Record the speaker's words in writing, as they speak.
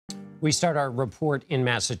We start our report in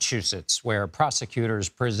Massachusetts, where prosecutors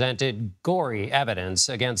presented gory evidence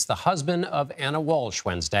against the husband of Ana Walshe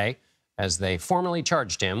Wednesday as they formally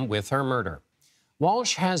charged him with her murder.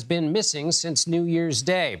 Walshe has been missing since New Year's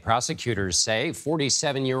Day. Prosecutors say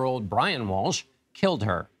 47-year-old Brian Walshe killed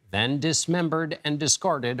her, then dismembered and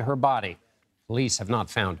discarded her body. Police have not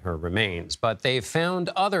found her remains, but they've found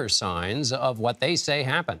other signs of what they say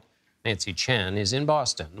happened. Nancy Chen is in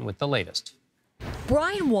Boston with the latest.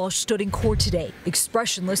 Brian Walshe stood in court today,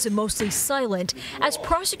 expressionless and mostly silent, as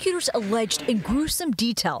prosecutors alleged in gruesome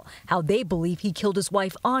detail how they believe he killed his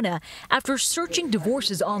wife, Ana, after searching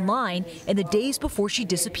divorces online in the days before she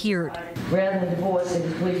disappeared. Rather than divorce, it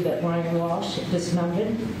is believed that Brian Walshe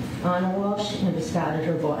dismembered Ana Walshe and discarded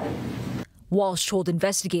her body. Walshe told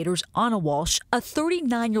investigators Ana Walshe, a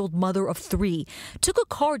 39-year-old mother of 3, took a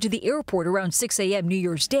car to the airport around 6 a.m. New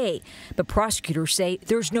Year's Day, but prosecutors say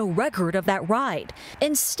there's no record of that ride.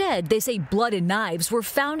 Instead, they say blood and knives were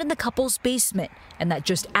found in the couple's basement, and that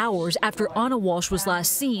just hours after Ana Walshe was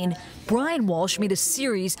last seen, Brian Walshe made a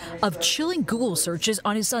series of chilling Google searches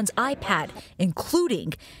on his son's iPad,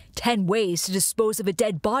 including 10 ways to dispose of a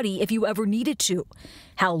dead body if you ever needed to.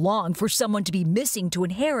 How long for someone to be missing to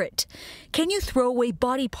inherit? Can you throw away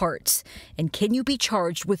body parts? And can you be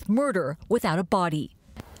charged with murder without a body?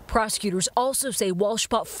 Prosecutors also say Walshe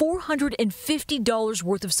bought $450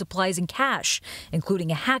 worth of supplies in cash,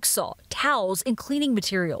 including a hacksaw, towels, and cleaning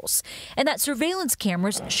materials, and that surveillance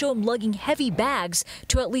cameras show him lugging heavy bags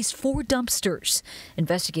to at least 4 dumpsters.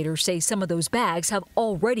 Investigators say some of those bags have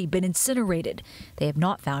already been incinerated. They have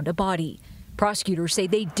not found a body. Prosecutors say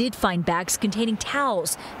they did find bags containing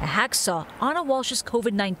towels, a hacksaw, Ana Walshe's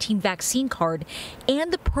COVID-19 vaccine card,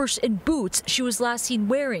 and the purse and boots she was last seen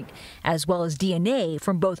wearing, as well as DNA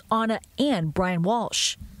from both Ana and Brian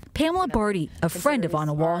Walshe. Pamela Barty, a friend of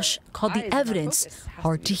Ana Walshe, called the evidence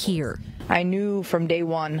hard to hear. I knew from day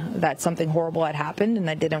one that something horrible had happened, and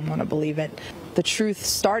I didn't want to believe it. The truth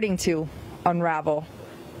starting to unravel,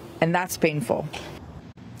 and that's painful.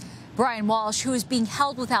 Brian Walshe, who is being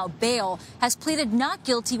held without bail, has pleaded not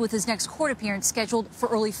guilty with his next court appearance scheduled for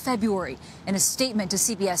early February. In a statement to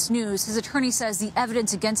CBS News, his attorney says the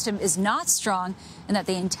evidence against him is not strong and that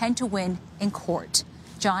they intend to win in court.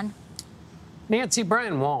 John? Nancy,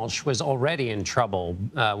 Brian Walshe was already in trouble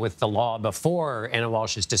with the law before Ana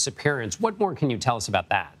Walshe's disappearance. What more can you tell us about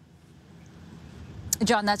that?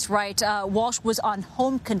 John, that's right. Walshe was on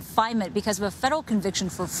home confinement because of a federal conviction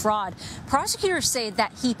for fraud. Prosecutors say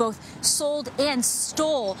that he both sold and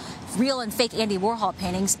stole real and fake Andy Warhol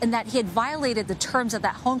paintings and that he had violated the terms of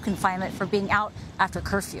that home confinement for being out after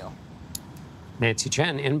curfew. Nancy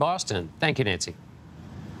Chen in Boston. Thank you, Nancy.